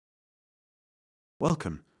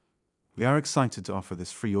Welcome. We are excited to offer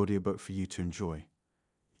this free audiobook for you to enjoy.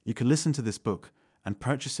 You can listen to this book and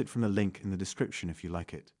purchase it from the link in the description if you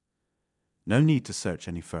like it. No need to search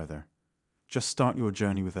any further. Just start your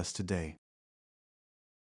journey with us today.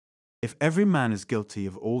 If every man is guilty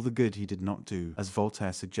of all the good he did not do, as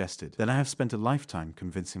Voltaire suggested, then I have spent a lifetime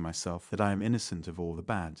convincing myself that I am innocent of all the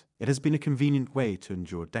bad. It has been a convenient way to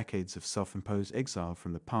endure decades of self-imposed exile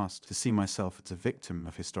from the past to see myself as a victim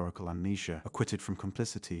of historical amnesia, acquitted from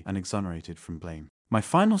complicity and exonerated from blame. My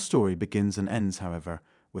final story begins and ends, however,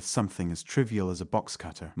 with something as trivial as a box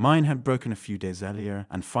cutter. Mine had broken a few days earlier,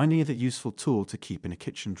 and finding it a useful tool to keep in a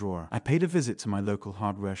kitchen drawer, I paid a visit to my local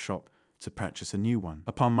hardware shop to purchase a new one.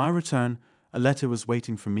 Upon my return, a letter was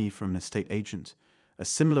waiting for me from an estate agent, a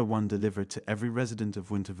similar one delivered to every resident of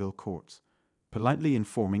Winterville Court, politely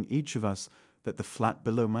informing each of us that the flat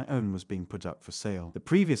below my own was being put up for sale. The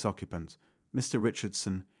previous occupant, Mr.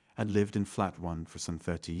 Richardson, had lived in flat 1 for some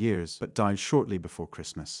 30 years, but died shortly before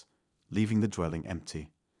Christmas, leaving the dwelling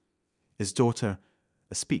empty. His daughter,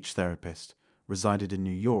 a speech therapist, resided in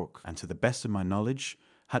New York, and to the best of my knowledge,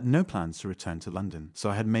 had no plans to return to London, so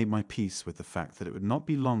I had made my peace with the fact that it would not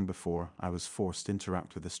be long before I was forced to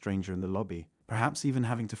interact with a stranger in the lobby, perhaps even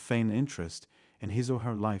having to feign interest in his or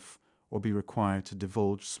her life or be required to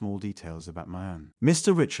divulge small details about my own.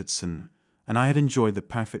 Mr. Richardson and I had enjoyed the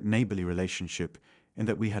perfect neighborly relationship in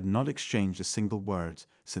that we had not exchanged a single word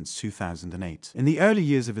since 2008. In the early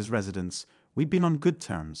years of his residence, we'd been on good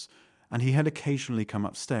terms, and he had occasionally come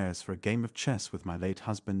upstairs for a game of chess with my late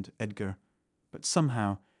husband, Edgar, but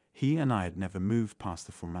somehow he and I had never moved past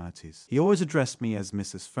the formalities. He always addressed me as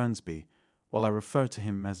Mrs. Fernsby, while I referred to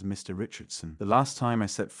him as Mr. Richardson. The last time I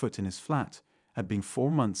set foot in his flat had been 4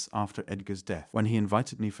 months after Edgar's death, when he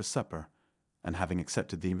invited me for supper, and having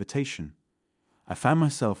accepted the invitation, I found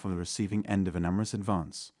myself on the receiving end of an amorous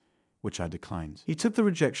advance, which I declined. He took the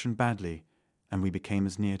rejection badly, and we became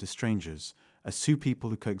as near to strangers as two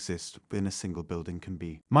people who coexist within a single building can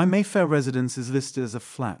be. My Mayfair residence is listed as a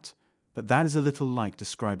flat, but that is a little like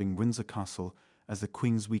describing Windsor Castle as the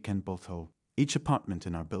Queen's Weekend Bothole. Each apartment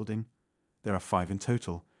in our building, there are 5 in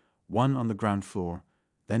total, 1 on the ground floor,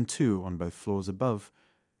 then 2 on both floors above,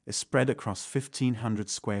 is spread across 1,500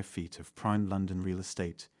 square feet of prime London real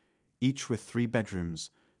estate, each with 3 bedrooms,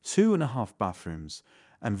 2.5 bathrooms,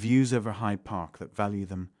 and views over Hyde Park that value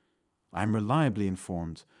them, I am reliably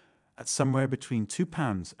informed, at somewhere between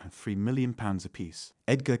 £2 and £3 million apiece.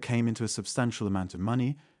 Edgar came into a substantial amount of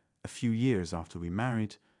money a few years after we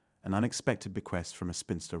married, an unexpected bequest from a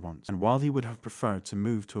spinster once, and while he would have preferred to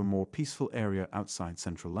move to a more peaceful area outside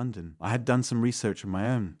central London, I had done some research of my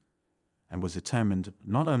own, and was determined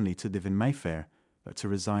not only to live in Mayfair, but to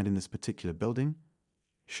reside in this particular building,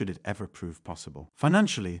 should it ever prove possible.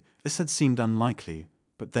 Financially, this had seemed unlikely,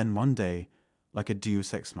 but then one day, like a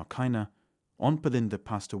deus ex machina, Aunt Belinda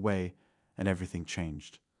passed away, and everything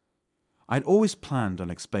changed. I had always planned on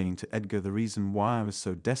explaining to Edgar the reason why I was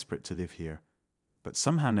so desperate to live here, but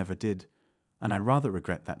somehow never did, and I rather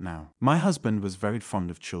regret that now. My husband was very fond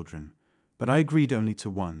of children, but I agreed only to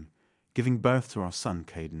one, giving birth to our son,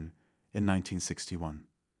 Caden, in 1961.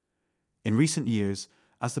 In recent years,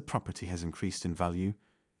 as the property has increased in value,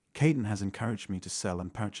 Caden has encouraged me to sell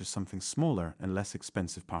and purchase something smaller and less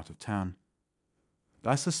expensive part of town.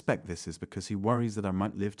 I suspect this is because he worries that I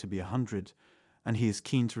might live to be 100, and he is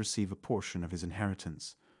keen to receive a portion of his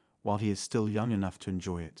inheritance, while he is still young enough to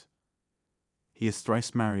enjoy it. He is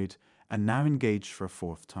thrice married, and now engaged for a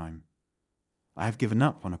 4th time. I have given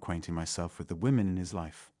up on acquainting myself with the women in his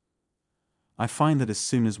life. I find that as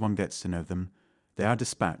soon as one gets to know them, they are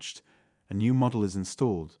dispatched, a new model is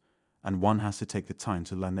installed, and one has to take the time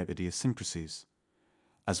to learn their idiosyncrasies,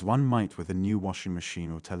 as one might with a new washing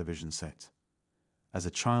machine or television set. As a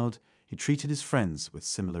child, he treated his friends with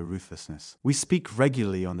similar ruthlessness. We speak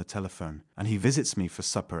regularly on the telephone, and he visits me for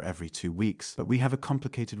supper every 2 weeks, but we have a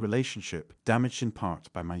complicated relationship, damaged in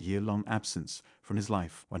part by my year-long absence from his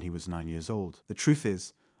life when he was 9 years old. The truth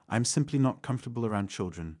is, I am simply not comfortable around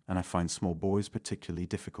children, and I find small boys particularly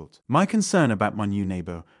difficult. My concern about my new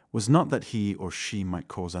neighbor was not that he or she might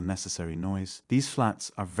cause unnecessary noise. These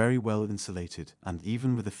flats are very well insulated, and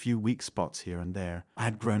even with a few weak spots here and there, I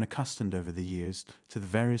had grown accustomed over the years to the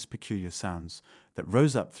various peculiar sounds that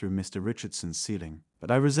rose up through Mr. Richardson's ceiling.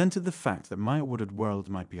 But I resented the fact that my ordered world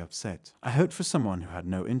might be upset. I hoped for someone who had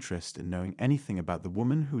no interest in knowing anything about the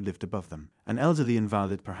woman who lived above them, an elderly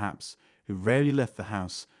invalid perhaps, who rarely left the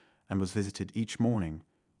house and was visited each morning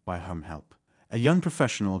by home help. A young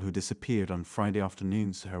professional who disappeared on Friday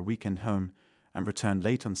afternoons to her weekend home and returned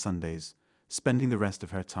late on Sundays, spending the rest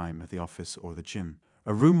of her time at the office or the gym.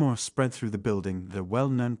 A rumor spread through the building that a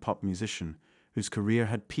well-known pop musician whose career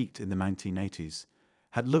had peaked in the 1980s,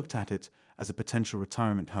 had looked at it as a potential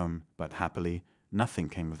retirement home, but happily, nothing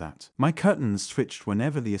came of that. My curtains twitched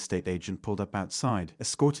whenever the estate agent pulled up outside,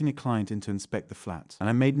 escorting a client in to inspect the flat, and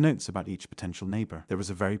I made notes about each potential neighbor. There was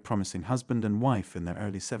a very promising husband and wife in their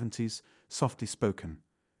early 70s, softly spoken,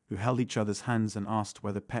 who held each other's hands and asked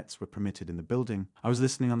whether pets were permitted in the building. I was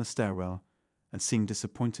listening on the stairwell and seemed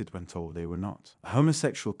disappointed when told they were not. A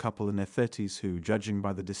homosexual couple in their 30s who, judging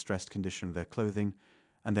by the distressed condition of their clothing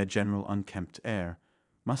and their general unkempt air,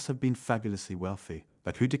 must have been fabulously wealthy,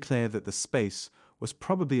 but who declared that the space was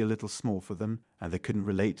probably a little small for them and they couldn't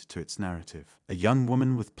relate to its narrative. A young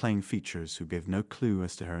woman with plain features who gave no clue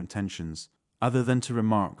as to her intentions, other than to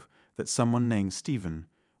remark that someone named Stephen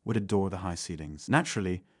would adore the high ceilings.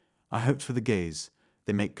 Naturally, I hoped for the gays.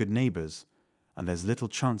 They make good neighbors, and there's little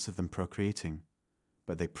chance of them procreating,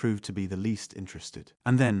 but they proved to be the least interested.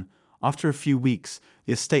 And then, after a few weeks,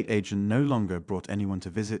 the estate agent no longer brought anyone to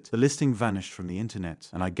visit, the listing vanished from the internet,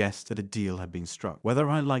 and I guessed that a deal had been struck. Whether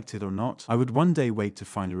I liked it or not, I would one day wait to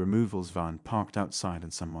find a removals van parked outside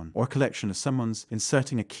and someone, or collection of someone's,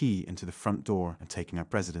 inserting a key into the front door and taking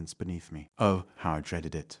up residence beneath me. Oh, how I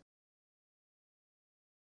dreaded it.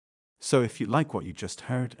 So if you like what you just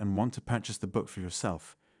heard and want to purchase the book for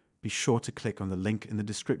yourself, be sure to click on the link in the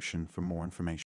description for more information.